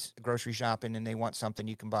the kids grocery shopping and they want something,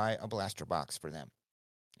 you can buy a blaster box for them.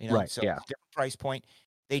 Right. So Yeah. different price point.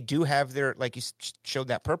 They do have their, like you showed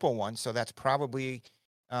that purple one, so that's probably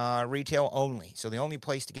retail only. So the only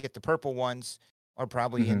place to get the purple ones are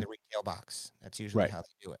probably in the retail box. That's usually how they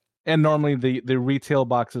do it. And normally the retail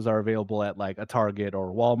boxes are available at like a Target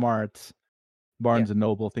or Walmart, Barnes and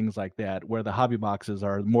Noble, things like that, where the hobby boxes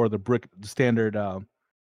are more the standard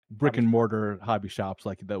brick and mortar hobby shops,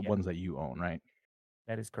 like the ones that you own, right?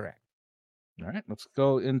 That is correct. All right, let's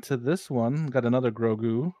go into this one. Got another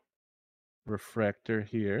Grogu. refractor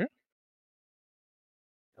here.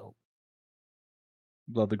 Oh.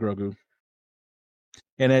 Love the Grogu.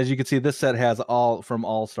 And as you can see, this set has all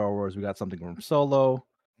Star Wars. We got something from Solo.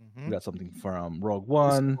 Mm-hmm. We got something from Rogue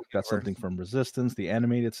One. Got something from Resistance, the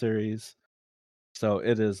animated series. So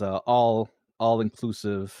it is all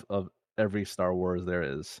inclusive of every Star Wars there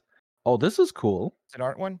is. Oh, this is cool. It's an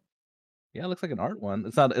art one. Yeah, it looks like an art one.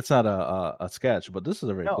 It's not a sketch, but this is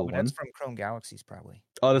a very cool but one. that's from Chrome Galaxies, probably.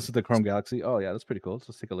 Oh, this is the Chrome Galaxy. Oh, yeah, that's pretty cool.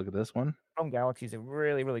 Let's take a look at this one. Chrome Galaxy is a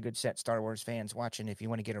really, really good set. Star Wars fans watching, if you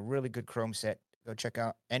want to get a really good Chrome set, go check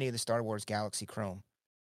out any of the Star Wars Galaxy Chrome.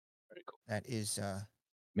 Very cool. That is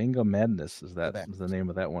Mango Madness is the name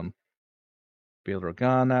of that one. Bail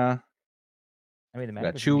Organa. I mean, We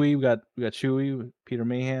got Chewie. We got Chewie. Peter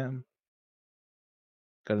Mayhem.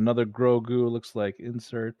 Got another Grogu. Looks like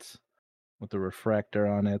insert with the refractor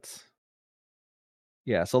on it.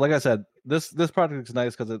 Yeah. So like I said, this project is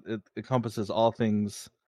nice because it encompasses all things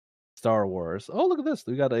Star Wars. Oh, look at this.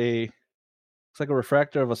 We got looks like a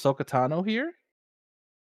refractor of Ahsoka Tano here.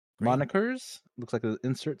 Green. Monikers. Looks like an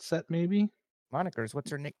insert set maybe. Monikers.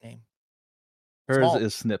 What's her nickname? Hers Small.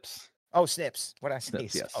 is Snips. Oh, Snips. What I say?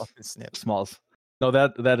 Snips, yes. Oh, Snips. Smalls. No,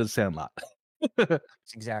 that is Sandlot.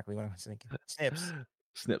 That's exactly what I was thinking. Snips.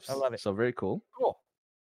 Snips. I love it. So very cool. Cool.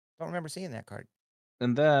 Don't remember seeing that card.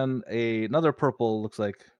 And then another purple looks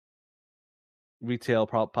like retail,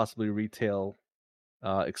 possibly retail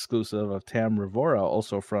exclusive of Tam Rivora,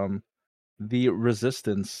 also from the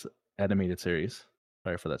Resistance animated series.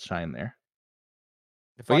 Sorry for that shine there.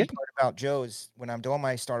 The funny part about Joe is when I'm doing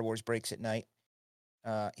my Star Wars breaks at night,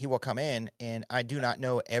 he will come in, and I do not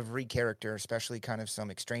know every character, especially kind of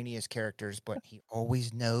some extraneous characters, but he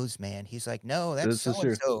always knows, man. He's like, no, that's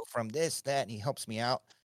so-and-so from this, that, and he helps me out.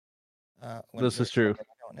 This is true. I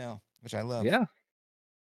don't know, which I love. Yeah,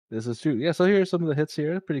 this is true. Yeah, so here's some of the hits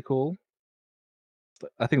here. Pretty cool.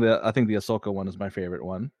 I think the Ahsoka one is my favorite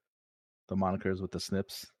one. The monikers with the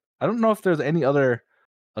snips. I don't know if there's any other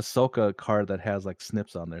Ahsoka card that has like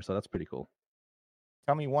snips on there, so that's pretty cool.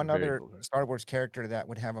 Tell me one other Star Wars character that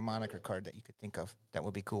would have a moniker card that you could think of that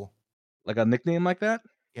would be cool. Like a nickname like that?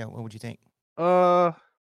 Yeah, what would you think? Who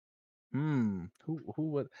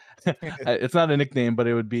would? It's not a nickname, but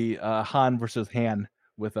it would be Han versus Han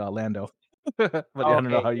with Lando. But I don't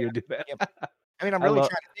know how you would do that. Yep. I mean, I'm really trying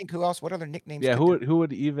to think who else. What other nicknames? Yeah, who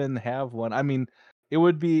would even have one? I mean, it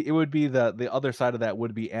would be the other side of that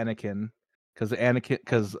would be Anakin, because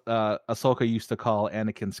Ahsoka used to call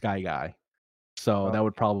Anakin Sky Guy, so that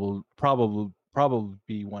would probably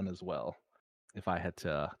be one as well, if I had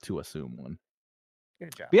to assume one.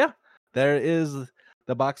 Good job. But yeah, there is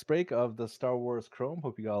the box break of the Star Wars Chrome.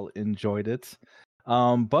 Hope you all enjoyed it.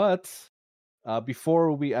 But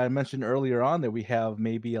before I mentioned earlier on that we have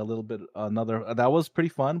maybe a little bit another that was pretty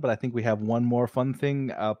fun, but I think we have one more fun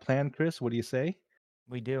thing planned. Chris, what do you say?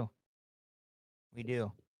 We do.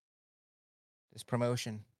 This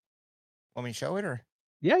promotion. Want me to show it or?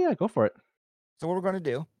 Yeah, go for it. So what we're going to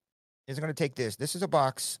do is we're going to take this. This is a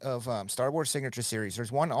box of Star Wars Signature Series.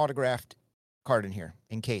 There's one autographed card in here,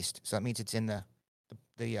 encased. So that means it's in the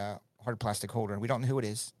hard plastic holder. We don't know who it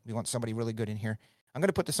is. We want somebody really good in here. I'm going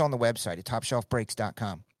to put this on the website at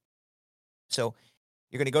topshelfbreaks.com. So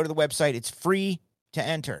you're going to go to the website. It's free to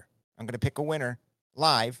enter. I'm going to pick a winner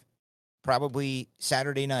live, probably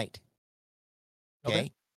Saturday night.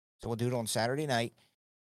 Okay. So we'll do it on Saturday night.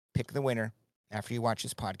 Pick the winner after you watch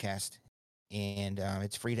this podcast. And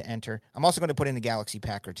it's free to enter. I'm also going to put in a Galaxy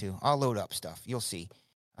pack or two. I'll load up stuff. You'll see.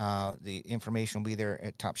 The information will be there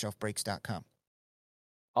at topshelfbreaks.com.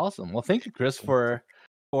 Awesome. Well, thank you, Chris, for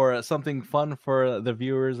something fun for the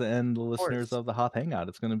viewers and the listeners of the Hoth Hangout.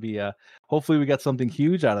 It's going to be hopefully we get something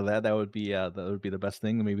huge out of that. That would be the best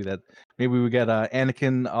thing. Maybe we get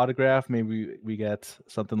Anakin autograph. Maybe we get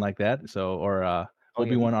something like that. So or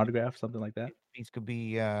Obi-Wan autograph, something like that. These could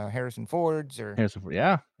be Harrison Ford's or Harrison Ford.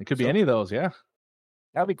 Yeah, it could be any of those. Yeah,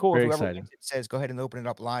 that would be cool. Very if whoever exciting. It says go ahead and open it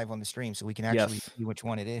up live on the stream so we can actually see which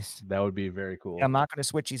one it is. That would be very cool. And I'm not going to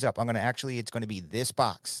switch these up. I'm going to it's going to be this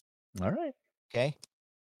box. All right. Okay.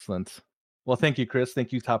 Excellent. Well, thank you, Chris.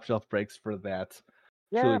 Thank you, Top Shelf Breaks, for that.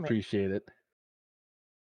 Yeah, really appreciate it.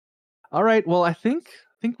 All right. Well, I think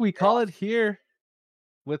we call it here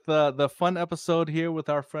with the fun episode here with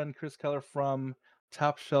our friend Chris Keller from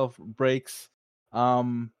Top Shelf Breaks.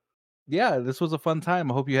 Yeah, this was a fun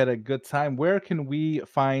time. I hope you had a good time. Where can we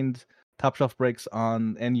find Top Shelf Breaks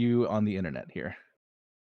and you on the internet here?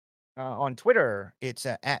 On Twitter, it's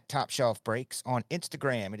at Top Shelf Breaks. On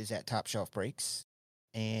Instagram, it is at Top Shelf Breaks.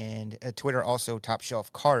 And Twitter also Top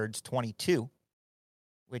Shelf Cards 22,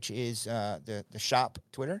 which is the shop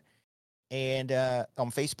Twitter. And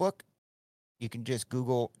on Facebook, You can just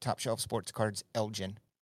Google Top Shelf Sports Cards Elgin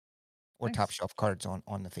or Nice. Top Shelf Cards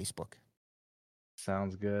on the Facebook.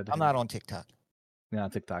 Sounds good. I'm not on TikTok. Yeah,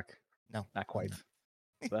 TikTok. No, Not quite.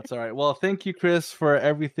 not. That's all right. Well, thank you, Chris, for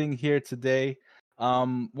everything here today.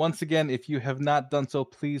 Once again, if you have not done so,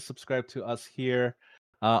 please subscribe to us here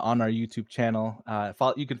on our YouTube channel.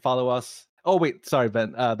 You can follow us. Oh wait, sorry,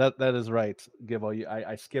 Ben. That is right, Gibbo.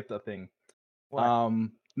 I skipped a thing. What?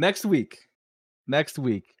 Next week,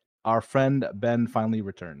 our friend Ben finally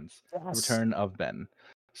returns. Yes. Return of Ben.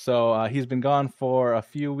 So he's been gone for a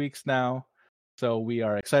few weeks now. So we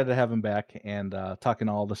are excited to have him back and talking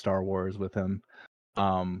all the Star Wars with him.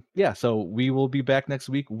 So we will be back next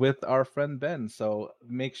week with our friend Ben. So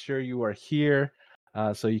make sure you are here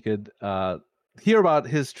so you could hear about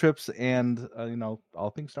his trips and all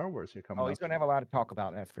things Star Wars here coming Oh, he's up. going to have a lot to talk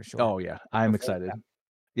about, that for sure. Oh yeah, I'm Before excited. that.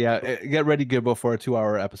 Yeah, get ready, Gibbo, for a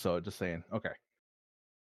 2-hour episode. Just saying. Okay.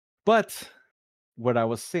 But what I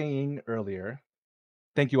was saying earlier,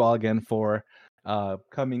 thank you all again for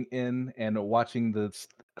coming in and watching the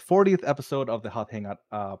 40th episode of the Hot Hangout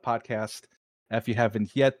podcast. If you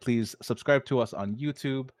haven't yet, please subscribe to us on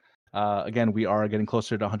YouTube. Again, we are getting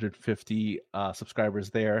closer to 150 subscribers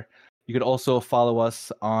there. You could also follow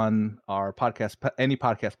us on our any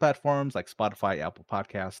podcast platforms like Spotify, Apple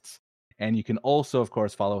Podcasts. And you can also, of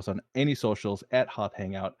course, follow us on any socials at Hot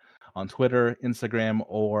Hangout on Twitter, Instagram,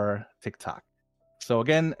 or TikTok. So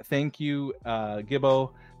again, thank you,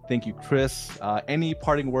 Gibbo. Thank you, Chris. Any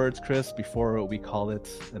parting words, Chris, before we call it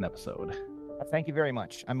an episode? Thank you very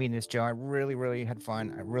much. I mean this, Joe. I really, really had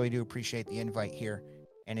fun. I really do appreciate the invite here.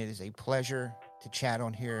 And it is a pleasure to chat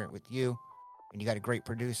on here with you. And you got a great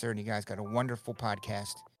producer, and you guys got a wonderful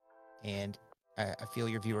podcast. And I feel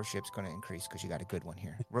your viewership's going to increase because you got a good one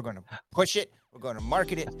here. We're going to push it. We're going to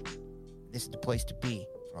market it. This is the place to be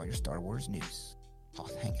for all your Star Wars news.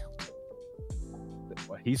 Hoth Hangout.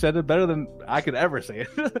 He said it better than I could ever say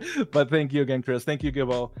it. But thank you again, Chris. Thank you,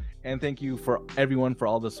 Gibbo. And thank you for everyone for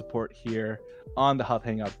all the support here on the Hot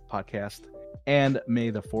Hangout podcast. And may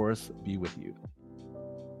the Force be with you.